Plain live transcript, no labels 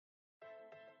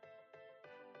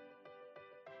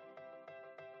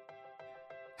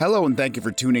Hello and thank you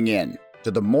for tuning in to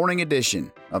the morning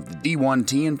edition of the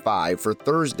D1T and 5 for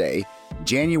Thursday,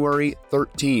 January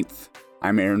 13th.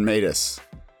 I'm Aaron Matus.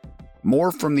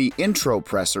 More from the intro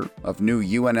presser of new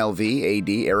UNLV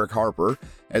AD Eric Harper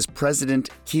as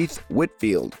President Keith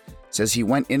Whitfield says he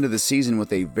went into the season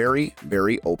with a very,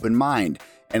 very open mind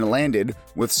and landed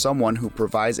with someone who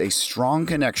provides a strong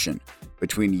connection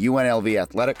between UNLV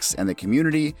athletics and the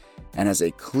community and has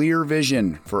a clear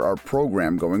vision for our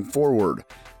program going forward.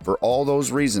 For all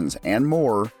those reasons and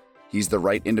more, he's the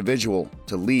right individual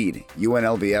to lead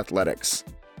UNLV athletics.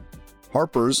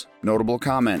 Harper's notable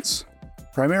comments.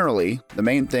 Primarily, the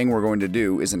main thing we're going to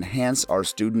do is enhance our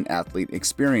student-athlete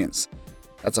experience.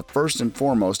 That's a first and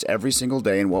foremost every single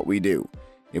day in what we do.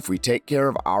 If we take care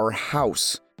of our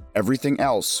house, everything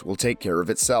else will take care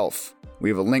of itself. We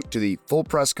have a link to the full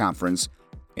press conference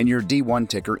in your D1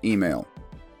 Ticker email.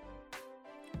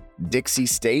 Dixie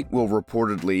State will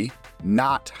reportedly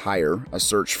not hire a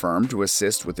search firm to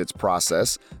assist with its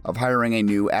process of hiring a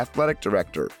new athletic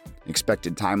director.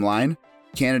 Expected timeline,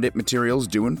 candidate materials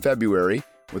due in February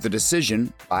with a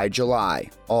decision by July,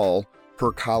 all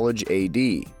per College AD.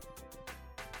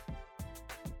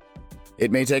 It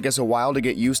may take us a while to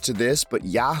get used to this, but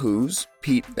Yahoo's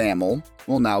Pete Thamel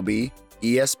will now be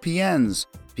ESPN's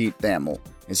Pete Thamel,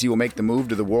 as he will make the move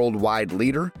to the worldwide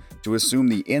leader to assume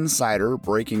the insider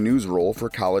breaking news role for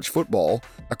college football,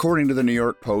 according to the New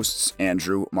York Post's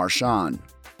Andrew Marchand.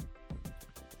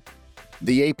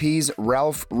 The AP's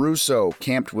Ralph Russo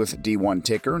camped with D1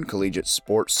 Ticker and Collegiate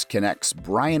Sports Connect's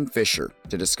Brian Fisher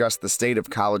to discuss the state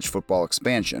of college football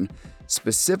expansion,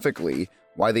 specifically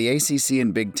why the ACC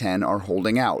and Big Ten are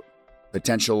holding out,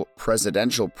 potential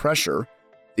presidential pressure,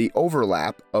 the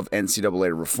overlap of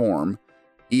NCAA reform,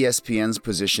 ESPN's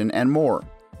position, and more.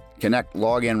 Connect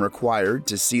login required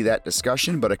to see that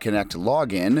discussion, but a Connect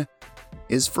login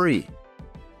is free.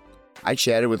 I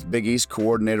chatted with Big East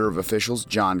Coordinator of Officials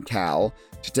John Cal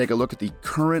to take a look at the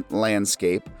current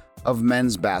landscape of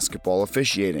men's basketball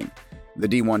officiating. The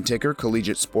D1 Ticker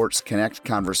Collegiate Sports Connect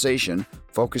conversation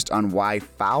focused on why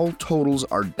foul totals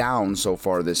are down so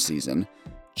far this season,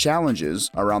 challenges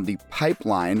around the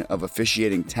pipeline of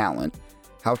officiating talent,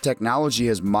 how technology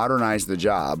has modernized the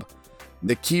job,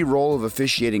 the key role of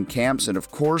officiating camps, and of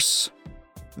course,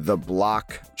 the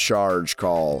block charge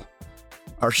call.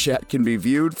 Our chat can be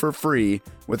viewed for free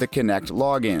with a Connect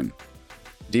login.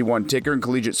 D1 Ticker and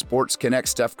Collegiate Sports Connect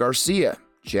Steph Garcia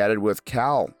chatted with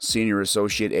Cal Senior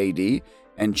Associate AD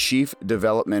and Chief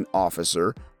Development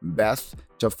Officer Beth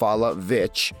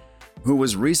Tafala-Vich, who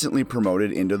was recently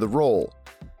promoted into the role.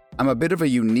 I'm a bit of a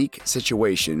unique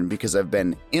situation because I've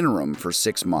been interim for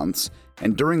 6 months,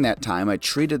 and during that time I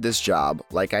treated this job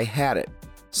like I had it,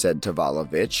 said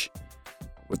Tavalovich.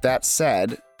 With that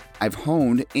said, I've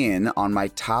honed in on my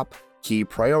top key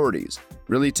priorities,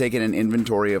 really taken an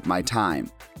inventory of my time.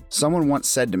 Someone once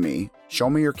said to me, show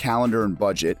me your calendar and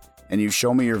budget, and you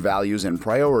show me your values and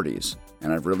priorities,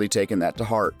 and I've really taken that to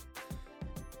heart.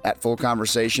 That full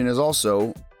conversation is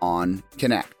also on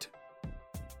Connect.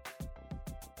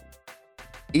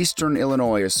 Eastern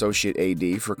Illinois Associate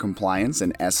AD for Compliance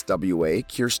and SWA,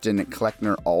 Kirsten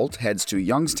Kleckner-Alt, heads to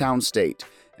Youngstown State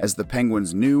as the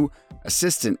Penguins' new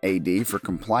Assistant AD for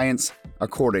Compliance,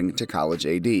 according to College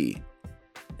AD.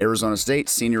 Arizona State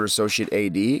Senior Associate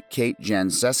AD Kate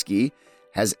Janczeski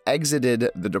has exited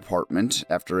the department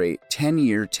after a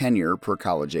 10-year tenure per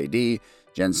College AD.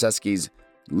 Janczeski's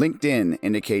LinkedIn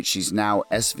indicates she's now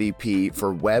SVP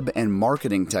for Web and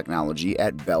Marketing Technology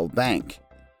at Bell Bank.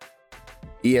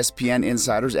 ESPN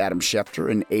insiders Adam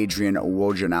Schefter and Adrian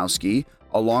Wojnarowski,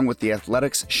 along with the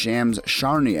Athletics' Shams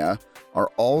Charania, are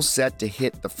all set to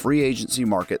hit the free agency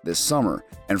market this summer,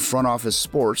 and Front Office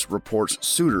Sports reports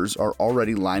suitors are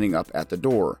already lining up at the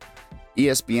door.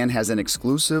 ESPN has an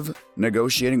exclusive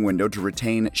negotiating window to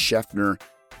retain Schefter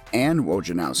and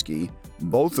Wojnarowski,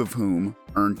 both of whom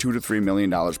earn $2 to $3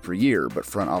 million per year, but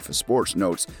Front Office Sports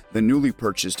notes the newly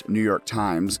purchased New York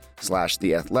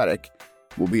Times/The Athletic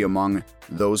will be among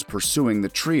those pursuing the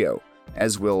trio,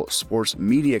 as will sports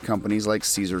media companies like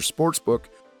Caesars Sportsbook,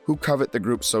 who covet the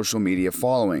group's social media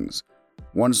followings.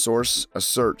 One source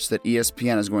asserts that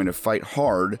ESPN is going to fight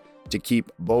hard to keep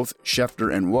both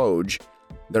Schefter and Woj.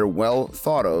 They're well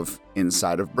thought of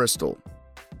inside of Bristol.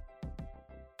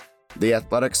 The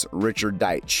Athletics' Richard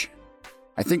Deitsch.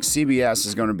 I think CBS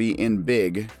is going to be in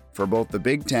big for both the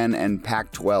Big Ten and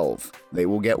Pac-12. They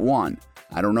will get one.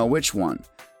 I don't know which one.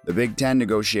 The Big Ten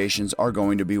negotiations are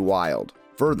going to be wild.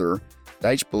 Further,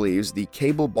 Deitsch believes the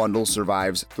cable bundle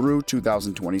survives through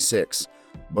 2026,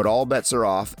 but all bets are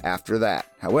off after that.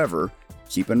 However,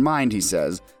 Keep in mind, he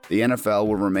says, the NFL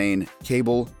will remain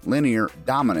cable linear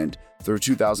dominant through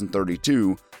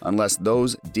 2032 unless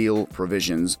those deal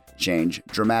provisions change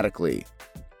dramatically.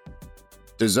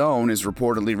 DAZN is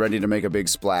reportedly ready to make a big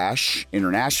splash,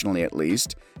 internationally at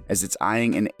least, as it's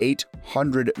eyeing an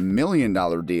 $800 million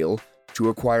deal to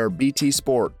acquire BT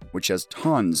Sport, which has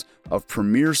tons of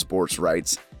premier sports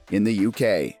rights in the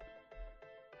UK.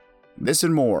 This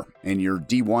and more in your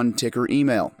D1 Ticker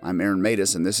email. I'm Aaron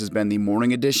Matus, and this has been the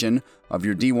morning edition of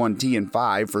your D1T and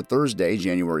 5 for Thursday,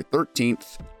 January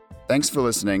 13th. Thanks for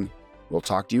listening. We'll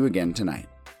talk to you again tonight.